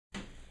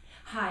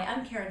Hi,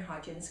 I'm Karyn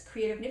Hodgins,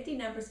 creator of Nifty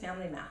Numbers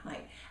Family Math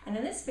Night, and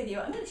in this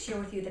video I'm going to share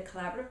with you the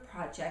collaborative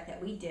project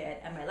that we did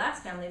at my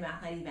last Family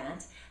Math Night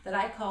event that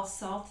I call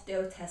Salt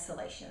Dough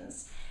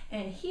Tessellations.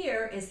 And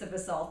here is the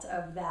result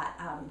of that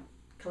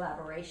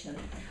collaboration.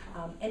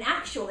 And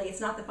actually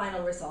it's not the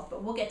final result,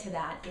 but we'll get to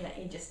that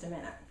in just a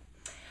minute.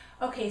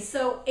 Okay,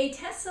 so a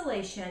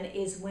tessellation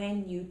is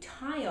when you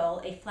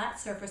tile a flat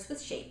surface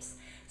with shapes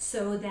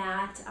so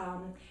that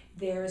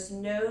there's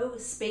no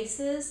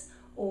spaces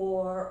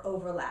or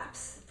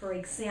overlaps. For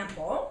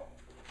example,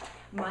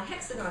 my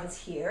hexagons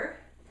here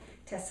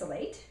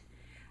tessellate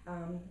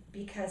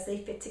because they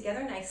fit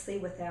together nicely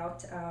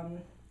without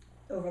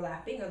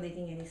overlapping or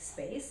leaving any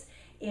space.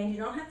 And you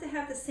don't have to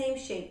have the same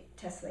shape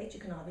tessellate. You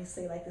can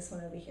obviously, like this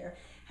one over here,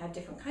 have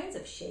different kinds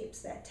of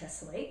shapes that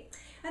tessellate.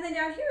 And then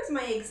down here is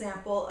my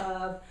example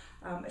of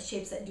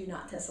shapes that do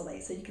not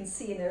tessellate. So you can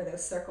see in there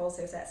those circles,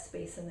 there's that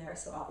space in there,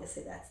 so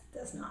obviously that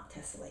does not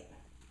tessellate.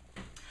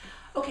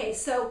 Okay,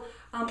 so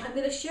I'm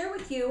going to share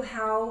with you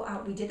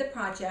how we did the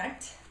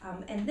project,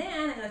 and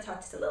then I'm going to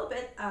talk just a little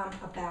bit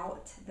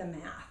about the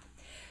math.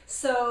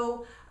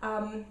 So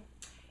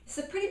it's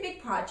a pretty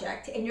big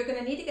project, and you're going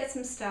to need to get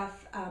some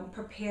stuff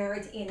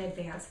prepared in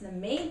advance. And the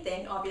main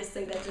thing,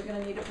 obviously, that you're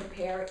going to need to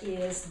prepare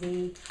is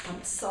the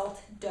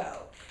salt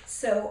dough.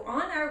 So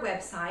on our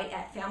website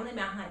at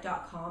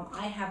familymathnight.com,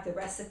 I have the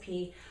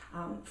recipe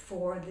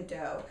for the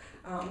dough.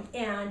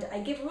 And I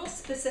give real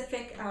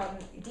specific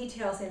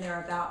details in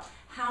there about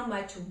how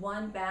much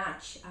one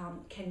batch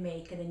can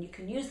make, and then you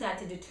can use that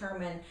to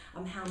determine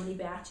how many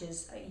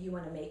batches you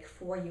want to make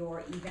for your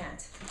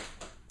event.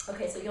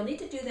 Okay, so you'll need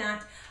to do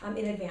that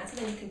in advance, and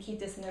then you can keep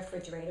this in the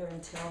refrigerator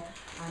until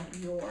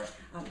your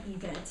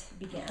event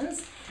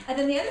begins. And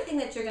then the other thing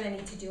that you're going to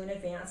need to do in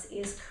advance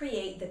is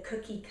create the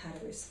cookie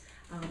cutters,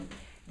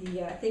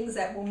 the things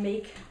that will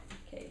make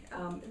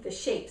the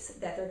shapes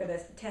that they're going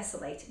to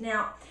tessellate.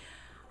 Now,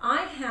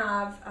 I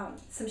have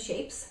some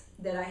shapes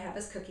that I have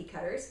as cookie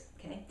cutters,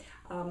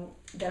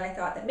 that I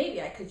thought that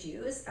maybe I could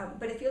use.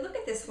 But if you look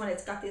at this one,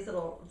 it's got these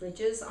little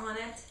ridges on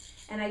it.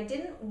 And I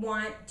didn't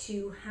want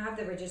to have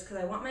the ridges because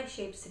I want my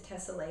shapes to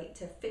tessellate,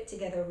 to fit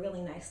together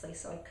really nicely,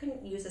 so I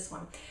couldn't use this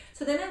one.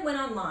 So then I went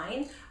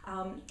online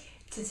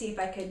to see if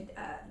I could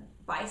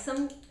buy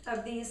some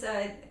of these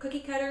cookie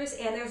cutters,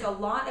 and there's a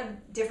lot of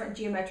different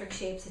geometric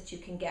shapes that you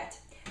can get.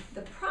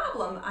 The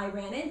problem I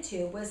ran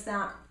into was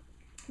that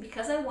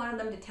because I wanted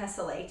them to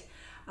tessellate,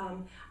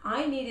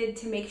 I needed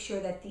to make sure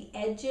that the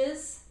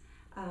edges,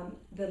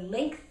 the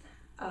length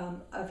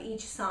of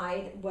each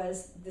side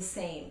was the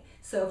same.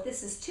 So if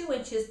this is 2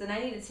 inches, then I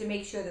needed to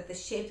make sure that the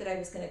shape that I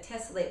was going to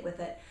tessellate with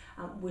it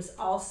was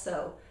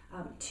also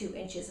 2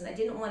 inches. And I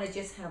didn't want to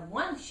just have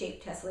one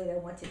shape tessellate, I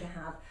wanted to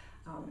have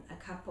a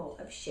couple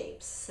of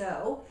shapes.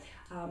 So,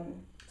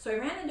 so I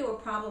ran into a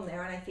problem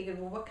there, and I figured,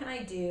 well, what can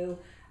I do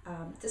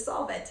to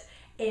solve it?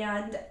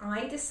 And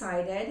I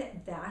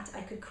decided that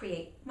I could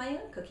create my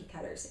own cookie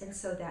cutters, and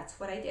so that's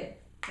what I did.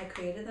 I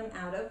created them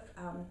out of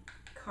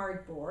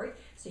cardboard.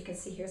 So you can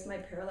see here's my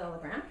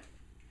parallelogram,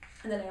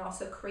 and then I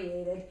also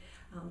created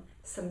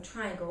some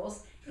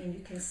triangles, and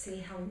you can see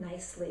how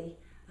nicely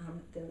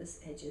those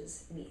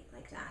edges meet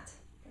like that.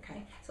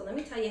 Okay, so let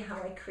me tell you how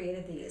I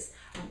created these.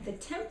 The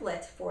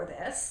template for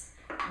this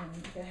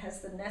that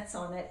has the nets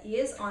on it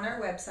is on our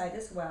website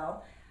as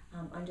well,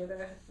 under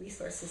the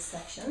resources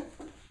section.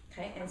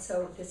 Okay, and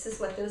so this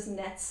is what those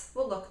nets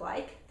will look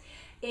like.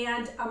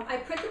 And I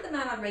printed them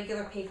out on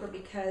regular paper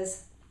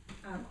because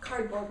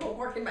cardboard won't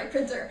work in my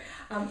printer.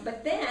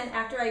 But then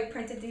after I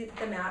printed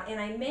them out, and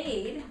I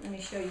made, let me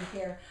show you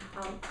here,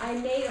 I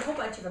made a whole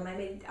bunch of them. I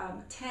made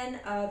 10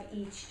 of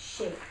each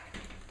shape.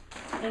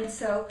 And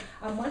so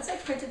once I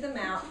printed them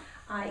out,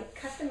 I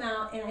cut them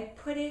out and I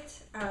put it,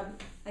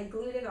 I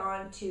glued it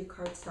onto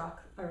cardstock,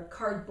 or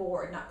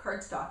cardboard, not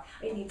cardstock.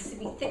 It needs to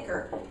be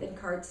thicker than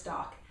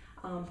cardstock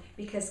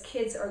because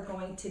kids are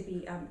going to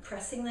be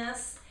pressing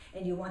this,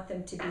 and you want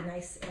them to be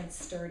nice and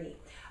sturdy.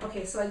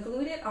 Okay, so I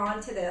glued it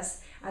onto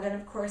this, and then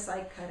of course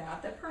I cut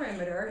out the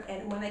perimeter,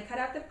 and when I cut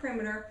out the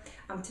perimeter,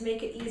 to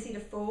make it easy to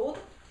fold,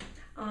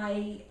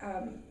 I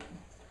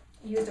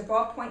used a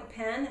ballpoint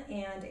pen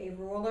and a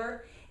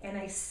ruler, and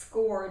I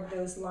scored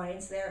those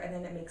lines there, and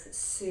then it makes it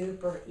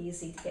super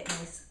easy to get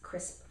nice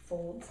crisp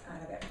folds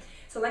out of it.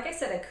 So like I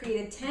said, I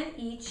created 10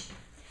 each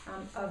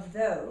of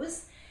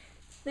those.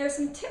 There are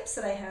some tips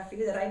that I have for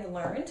you that I've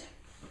learned.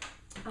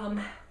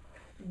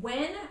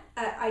 When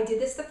I did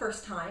this the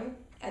first time,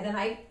 and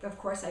then of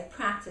course I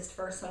practiced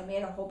first, so I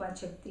made a whole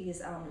bunch of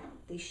these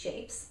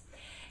shapes.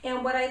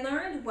 And what I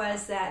learned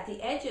was that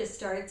the edges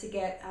started to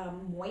get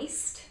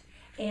moist,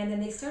 and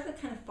then they started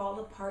to kind of fall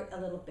apart a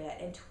little bit.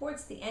 And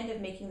towards the end of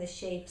making the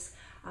shapes,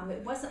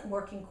 it wasn't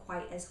working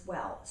quite as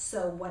well.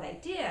 So what I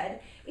did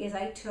is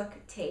I took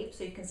tape,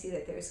 so you can see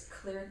that there's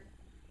clear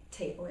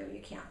tape, or maybe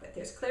you can't, but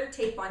there's clear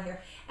tape on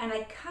here, and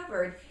I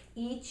covered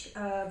each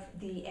of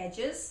the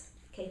edges,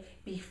 okay,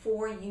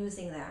 before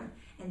using them.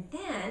 And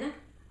then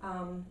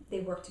they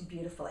worked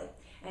beautifully.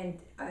 And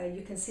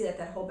you can see that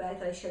whole bag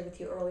that I shared with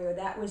you earlier,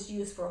 that was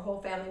used for a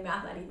whole family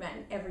math night event,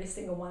 and every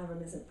single one of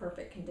them is in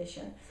perfect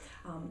condition.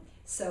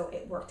 So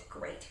it worked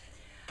great.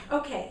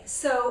 Okay,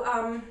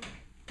 so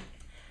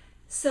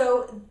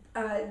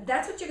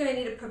that's what you're going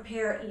to need to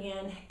prepare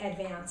in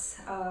advance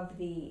of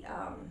the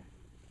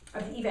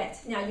event.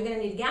 Now you're going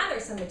to need to gather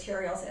some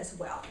materials as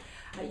well.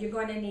 You're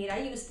going to need, I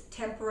used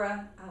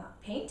tempera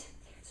paint,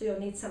 so you'll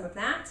need some of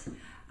that.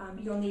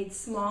 You'll need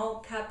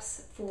small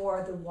cups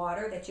for the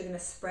water that you're going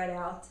to spread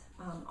out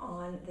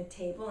on the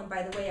table. And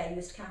by the way, I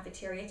used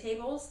cafeteria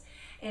tables,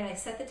 and I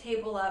set the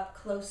table up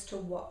close to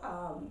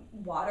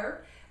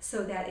water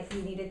so that if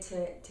we needed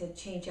to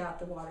change out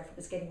the water, if it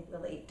was getting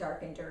really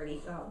dark and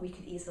dirty, we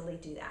could easily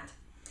do that.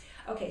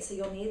 Okay, so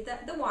you'll need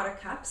the water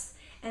cups.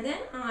 And then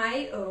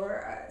I,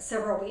 over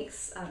several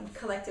weeks,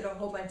 collected a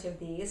whole bunch of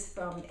these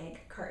from egg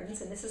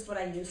cartons, and this is what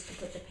I used to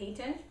put the paint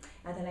in,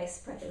 and then I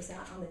spread those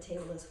out on the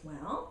table as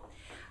well.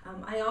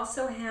 I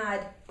also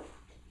had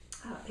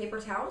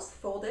paper towels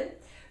folded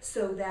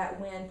so that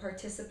when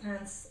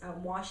participants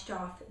washed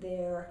off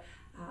their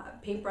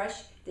paintbrush,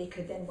 they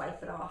could then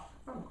wipe it off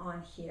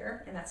on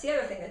here. And that's the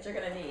other thing that you're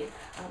going to need,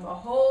 a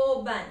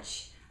whole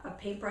bunch of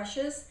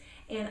paintbrushes.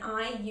 And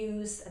I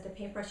use the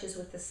paintbrushes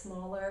with the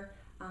smaller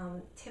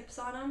tips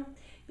on them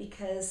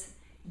because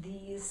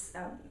these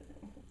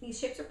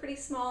shapes are pretty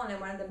small, and I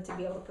wanted them to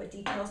be able to put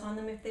details on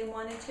them if they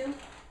wanted to.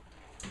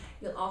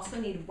 You'll also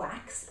need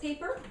wax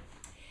paper,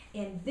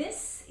 and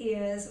this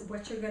is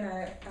what you're going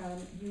to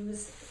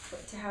use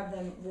to have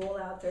them roll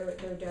out their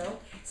dough.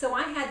 So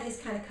I had these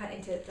kind of cut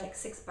into like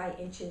 6 by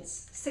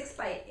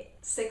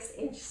 6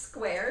 inch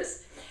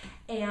squares,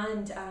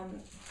 and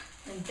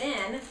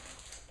then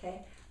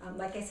okay.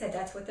 Like I said,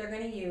 that's what they're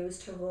going to use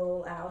to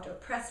roll out or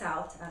press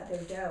out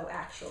their dough,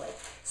 actually.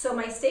 So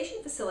my station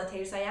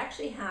facilitators, I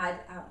actually had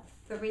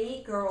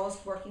 3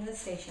 girls working the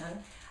station,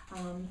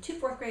 2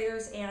 4th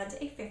graders and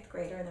a 5th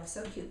grader, and they're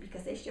so cute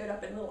because they showed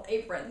up in little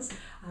aprons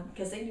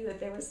because they knew that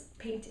there was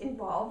paint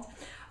involved.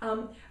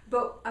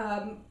 But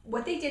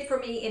what they did for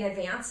me in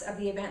advance of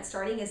the event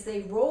starting is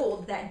they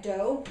rolled that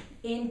dough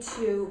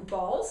into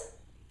balls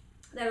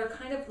that are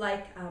kind of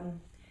like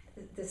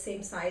the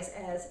same size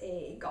as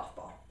a golf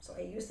ball. So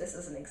I use this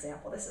as an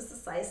example. This is the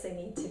size they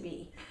need to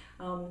be.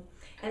 And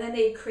then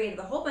they created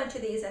a whole bunch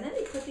of these, and then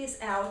they put these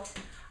out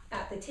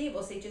at the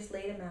tables. They just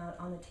laid them out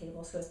on the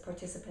table. So as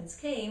participants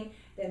came,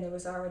 then there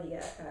was already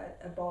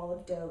a ball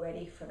of dough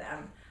ready for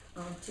them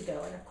to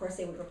go. And of course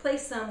they would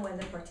replace them when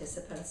the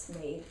participants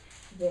made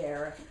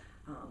their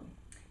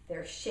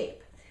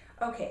shape.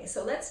 Okay,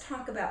 so let's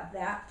talk about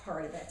that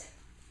part of it.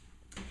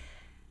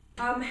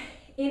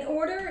 In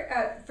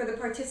order for the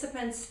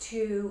participants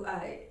to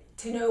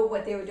know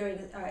what they were doing,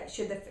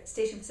 should the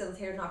station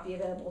facilitator not be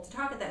available to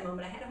talk at that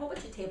moment, I had a whole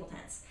bunch of table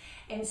tents.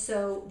 And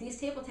so these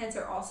table tents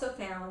are also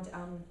found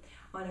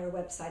on our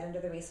website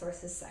under the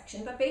resources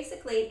section. But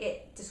basically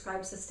it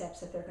describes the steps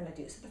that they're going to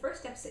do. So the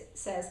first step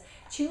says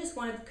choose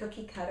one of the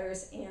cookie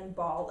cutters and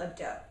ball of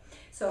dough.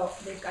 So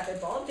they've got their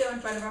ball of dough in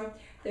front of them.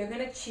 They're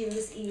going to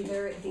choose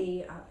either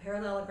the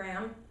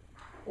parallelogram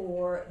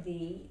or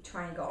the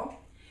triangle.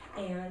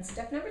 And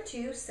step number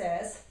 2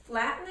 says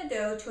flatten the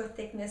dough to a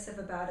thickness of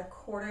about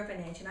 1/4 of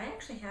an inch. And I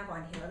actually have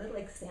on here a little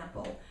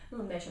example, a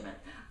little measurement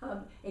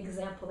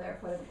example there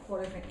of what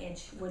 1/4 of an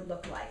inch would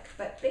look like.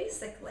 But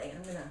basically,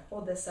 I'm going to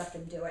hold this up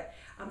and do it.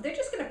 They're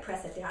just going to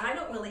press it down. I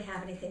don't really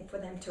have anything for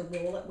them to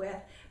roll it with,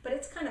 but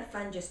it's kind of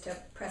fun just to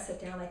press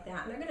it down like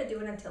that. And they're going to do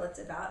it until it's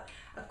about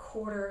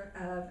 1/4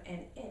 of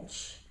an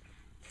inch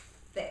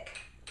thick.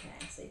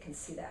 Okay, so you can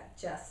see that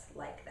just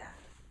like that.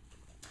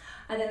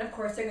 And then, of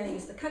course, they're going to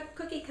use the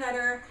cookie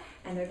cutter,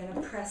 and they're going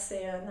to press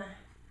in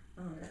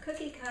on the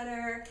cookie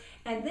cutter.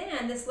 And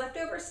then this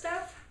leftover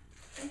stuff,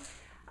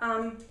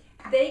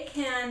 they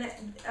can,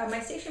 my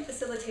station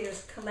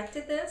facilitators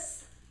collected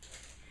this,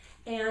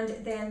 and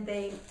then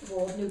they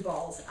rolled new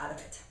balls out of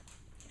it.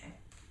 Okay.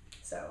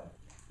 So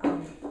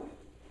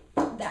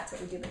that's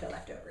what we do with the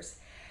leftovers.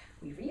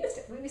 We reused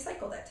it, we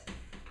recycled it.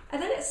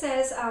 And then it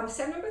says,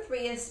 step number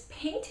 3 is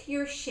paint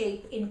your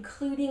shape,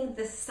 including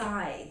the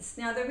sides.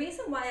 Now, the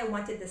reason why I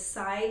wanted the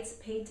sides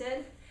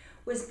painted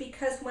was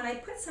because when I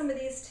put some of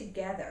these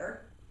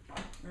together,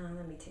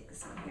 let me take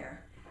this on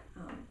here,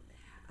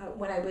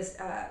 when I was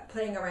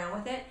playing around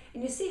with it,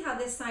 and you see how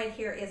this side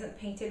here isn't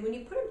painted. When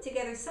you put them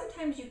together,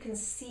 sometimes you can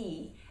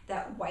see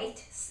that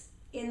white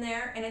in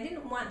there, and I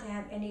didn't want to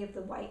have any of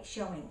the white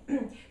showing.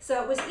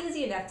 So it was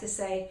easy enough to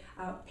say,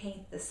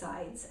 paint the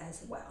sides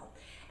as well.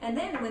 And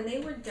then when they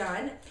were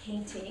done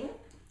painting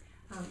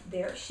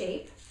their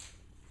shape,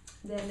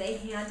 then they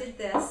handed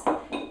this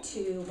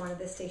to one of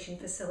the station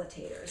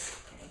facilitators.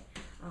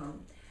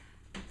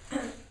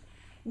 Okay.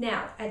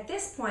 Now, at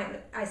this point,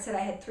 I said I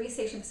had 3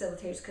 station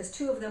facilitators because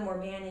 2 of them were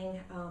manning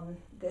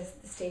the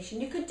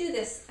station. You could do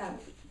this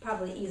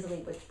probably easily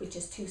with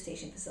just 2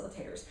 station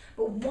facilitators.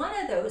 But one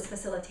of those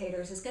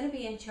facilitators is going to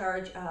be in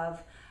charge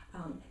of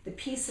the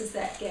pieces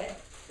that get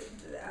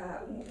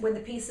when the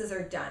pieces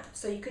are done.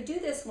 So you could do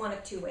this one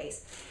of 2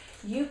 ways.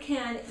 you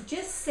can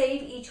just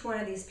save each one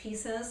of these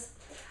pieces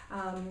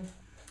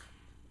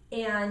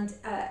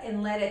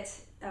and let it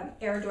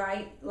air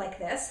dry like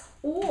this,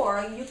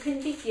 or you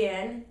can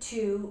begin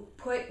to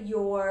put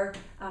your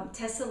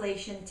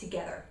tessellation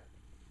together.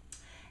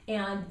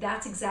 And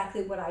that's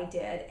exactly what I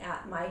did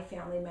at my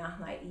family math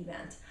night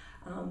event.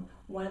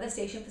 One of the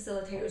station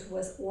facilitators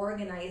was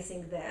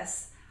organizing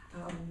this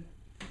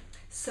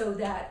so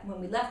that when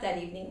we left that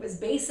evening, it was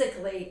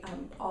basically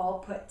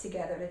all put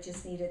together. It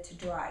just needed to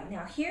dry.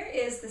 Now here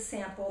is the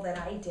sample that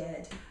I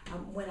did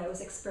when I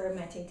was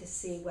experimenting to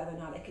see whether or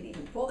not I could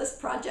even pull this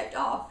project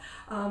off.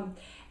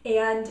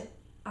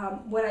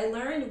 What I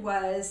learned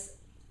was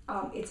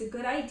it's a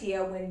good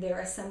idea when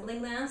they're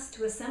assembling this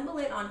to assemble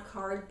it on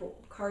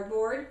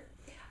cardboard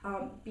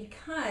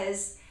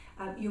because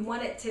you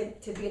want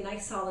it to be a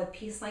nice solid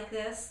piece like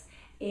this,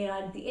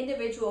 and the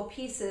individual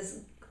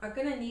pieces are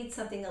going to need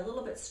something a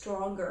little bit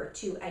stronger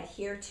to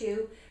adhere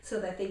to so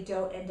that they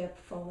don't end up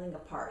falling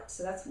apart.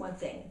 So that's one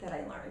thing that I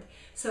learned.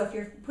 So if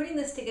you're putting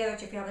this together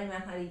at your family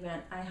math night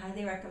event, I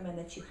highly recommend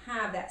that you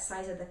have that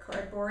size of the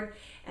cardboard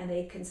and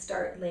they can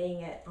start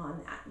laying it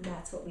on that. And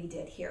that's what we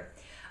did here.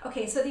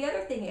 Okay, so the other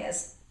thing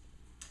is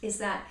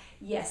that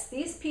yes,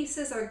 these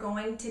pieces are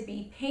going to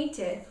be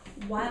painted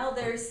while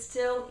they're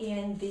still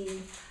in the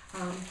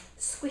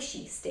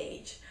squishy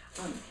stage.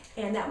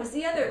 And that was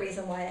the other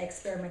reason why I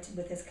experimented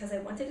with this, because I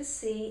wanted to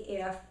see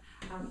if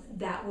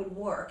that would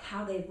work,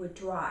 how they would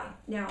dry.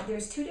 Now,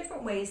 there's two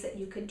different ways that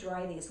you could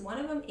dry these. One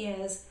of them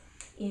is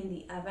in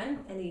the oven,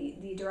 and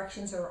the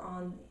directions are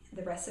on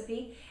the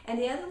recipe. And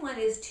the other one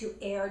is to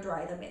air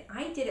dry them. And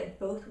I did it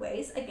both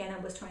ways. Again, I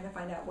was trying to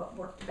find out what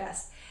worked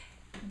best.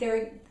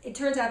 It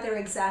turns out they're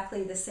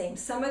exactly the same.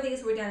 Some of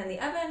these were done in the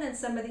oven and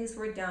some of these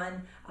were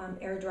done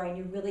air dry, and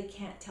you really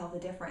can't tell the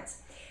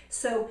difference.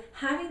 So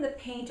having the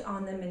paint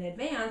on them in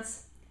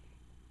advance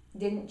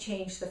didn't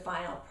change the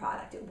final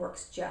product. It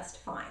works just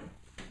fine.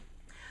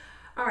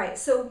 All right,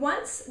 so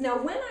when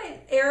I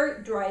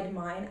air dried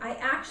mine, I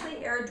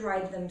actually air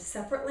dried them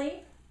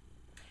separately.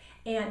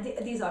 And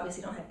these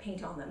obviously don't have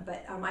paint on them,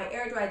 but I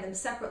air dried them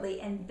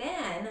separately and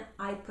then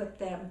I put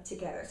them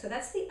together. So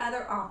that's the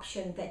other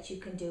option that you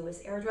can do,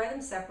 is air dry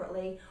them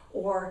separately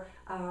or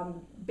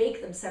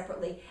bake them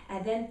separately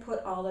and then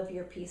put all of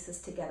your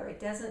pieces together. It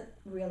doesn't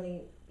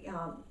really,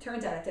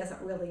 turns out it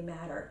doesn't really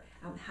matter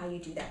how you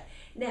do that.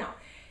 Now,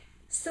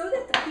 so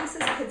that the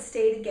pieces could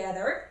stay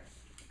together,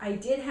 I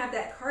did have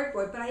that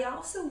cardboard, but I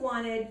also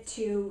wanted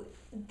to,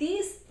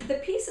 the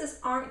pieces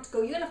aren't,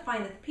 you're gonna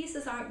find that the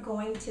pieces aren't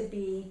going to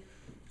be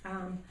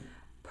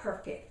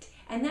perfect,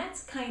 and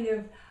that's kind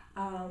of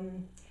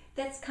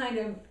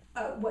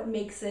what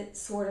makes it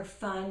sort of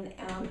fun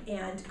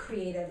and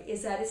creative,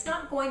 is that it's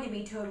not going to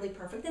be totally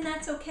perfect, and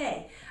that's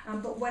okay.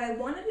 But what I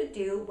wanted to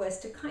do was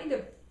to kind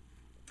of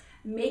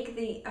make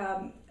the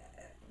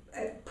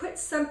put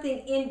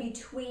something in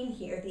between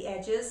here, the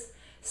edges,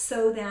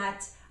 so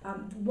that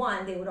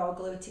one, they would all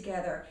glue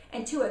together,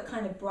 and two, it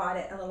kind of brought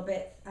it a little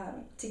bit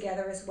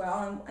together as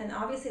well. And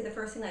obviously the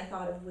first thing I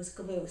thought of was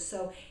glue.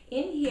 So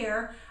in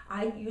here,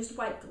 I used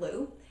white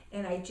glue,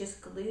 and I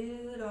just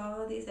glued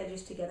all these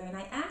edges together. And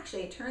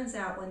it turns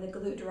out when the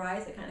glue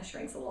dries, it kind of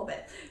shrinks a little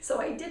bit.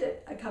 So I did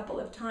it a couple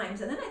of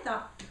times, and then I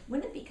thought,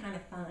 wouldn't it be kind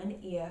of fun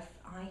if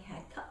I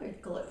had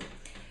colored glue?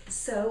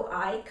 So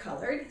I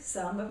colored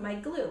some of my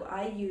glue.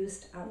 I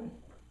used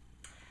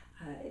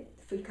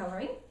food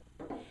coloring,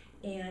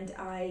 and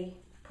I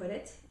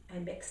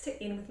mixed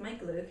it in with my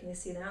glue. Can you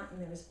see that?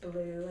 And there was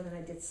blue, and then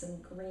I did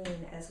some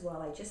green as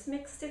well. I just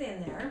mixed it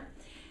in there.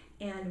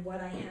 And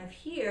what I have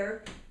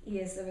here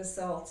is the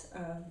result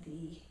of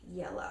the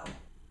yellow.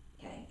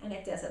 Okay, and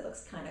it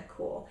looks kind of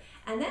cool.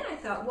 And then I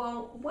thought,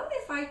 well, what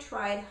if I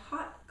tried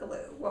hot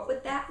glue? What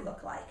would that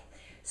look like?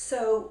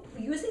 So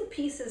using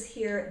pieces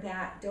here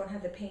that don't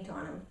have the paint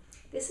on them,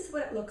 this is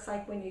what it looks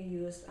like when you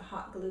use a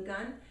hot glue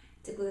gun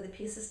to glue the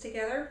pieces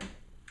together.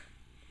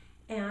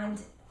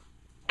 And,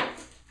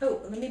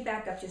 oh, let me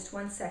back up just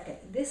 1 second.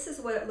 This is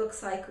what it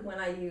looks like when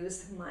I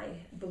use my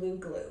blue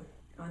glue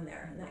on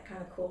there. Isn't that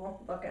kind of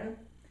cool looking?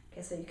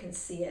 Okay, so you can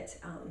see it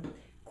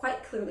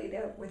quite clearly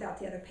there without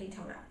the other paint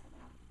on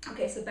it.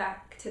 Okay, so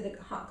back to the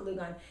hot glue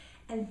gun.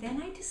 And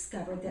then I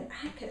discovered that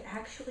I could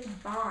actually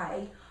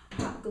buy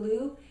hot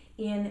glue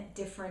in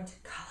different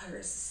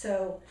colors.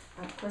 So,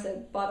 of course, I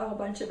bought a whole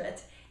bunch of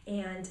it.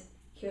 And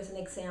here's an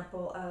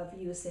example of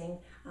using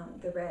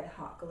the red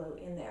hot glue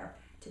in there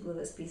to glue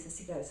those pieces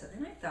together. So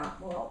then I thought,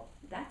 well,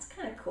 that's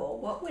kind of cool.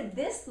 What would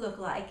this look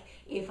like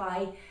if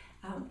I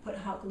put a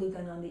hot glue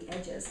gun on the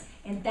edges?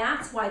 And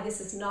that's why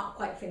this is not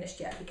quite finished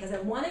yet, because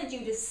I wanted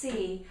you to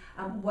see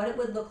what it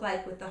would look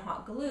like with the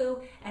hot glue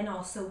and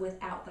also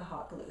without the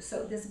hot glue.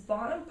 So this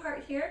bottom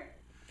part here,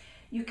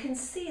 you can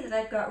see that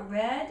I've got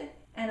red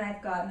and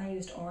I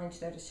used orange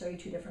there to show you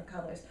two different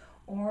colors.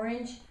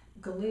 Orange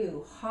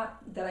glue,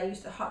 that I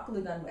used the hot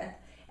glue gun with,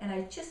 and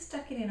I just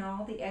stuck it in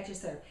all the edges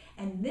there.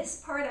 And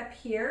this part up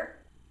here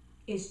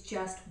is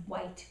just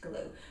white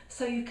glue.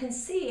 So you can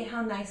see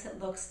how nice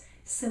it looks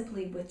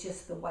simply with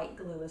just the white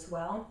glue as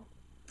well.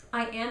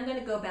 I am going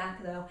to go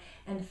back though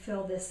and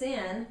fill this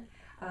in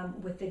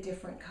with the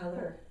different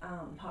color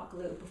hot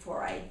glue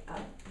before I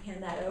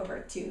hand that over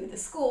to the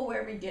school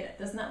where we did it.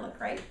 Doesn't that look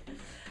great?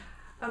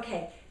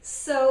 Okay,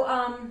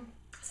 so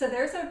so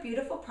there's our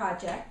beautiful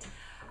project.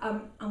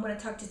 I'm going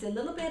to talk just a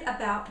little bit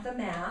about the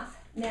math.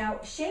 Now,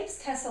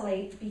 shapes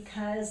tessellate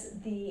because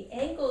the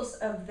angles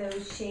of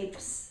those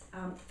shapes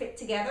fit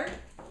together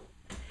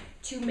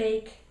to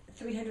make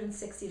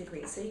 360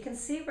 degrees. So you can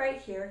see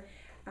right here,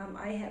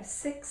 I have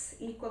 6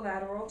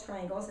 equilateral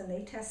triangles and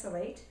they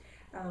tessellate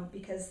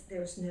because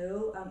there's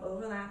no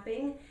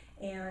overlapping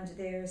and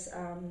there's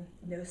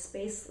no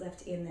space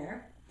left in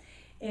there.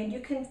 And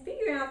you can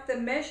figure out the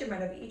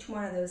measurement of each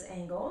one of those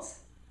angles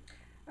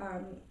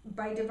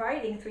by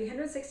dividing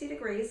 360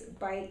 degrees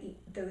by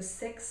those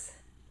 6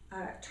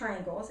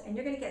 triangles, and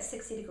you're going to get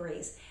 60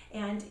 degrees.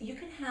 And you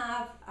can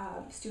have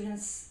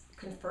students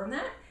confirm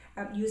that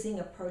using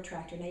a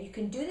protractor. Now you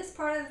can do this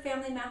part of the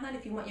family math night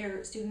if you want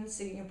your students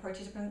or your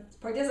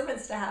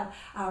participants to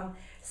have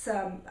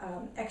some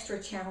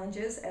extra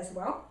challenges as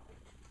well.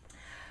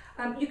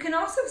 You can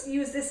also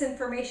use this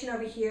information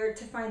over here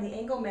to find the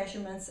angle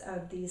measurements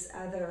of these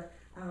other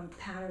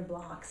pattern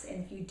blocks.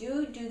 And if you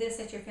do this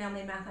at your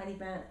family math night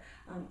event,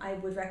 I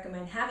would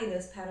recommend having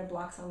those pattern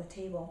blocks on the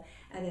table,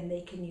 and then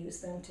they can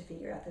use them to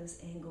figure out those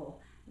angle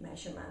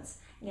measurements.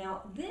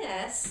 Now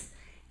this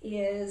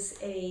is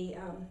a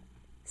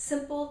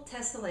simple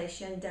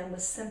tessellation done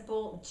with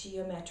simple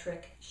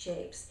geometric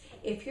shapes.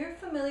 If you're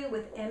familiar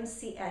with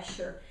M.C.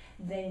 Escher,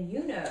 then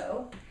you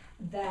know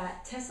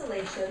that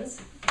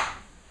tessellations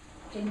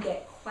can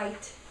get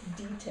quite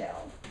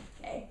detailed.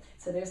 Okay,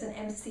 so there's an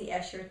M.C.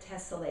 Escher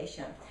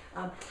tessellation.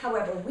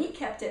 However, we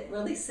kept it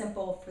really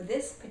simple for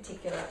this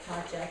particular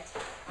project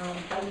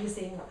by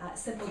using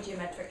simple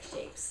geometric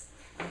shapes.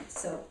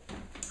 So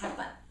have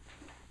fun.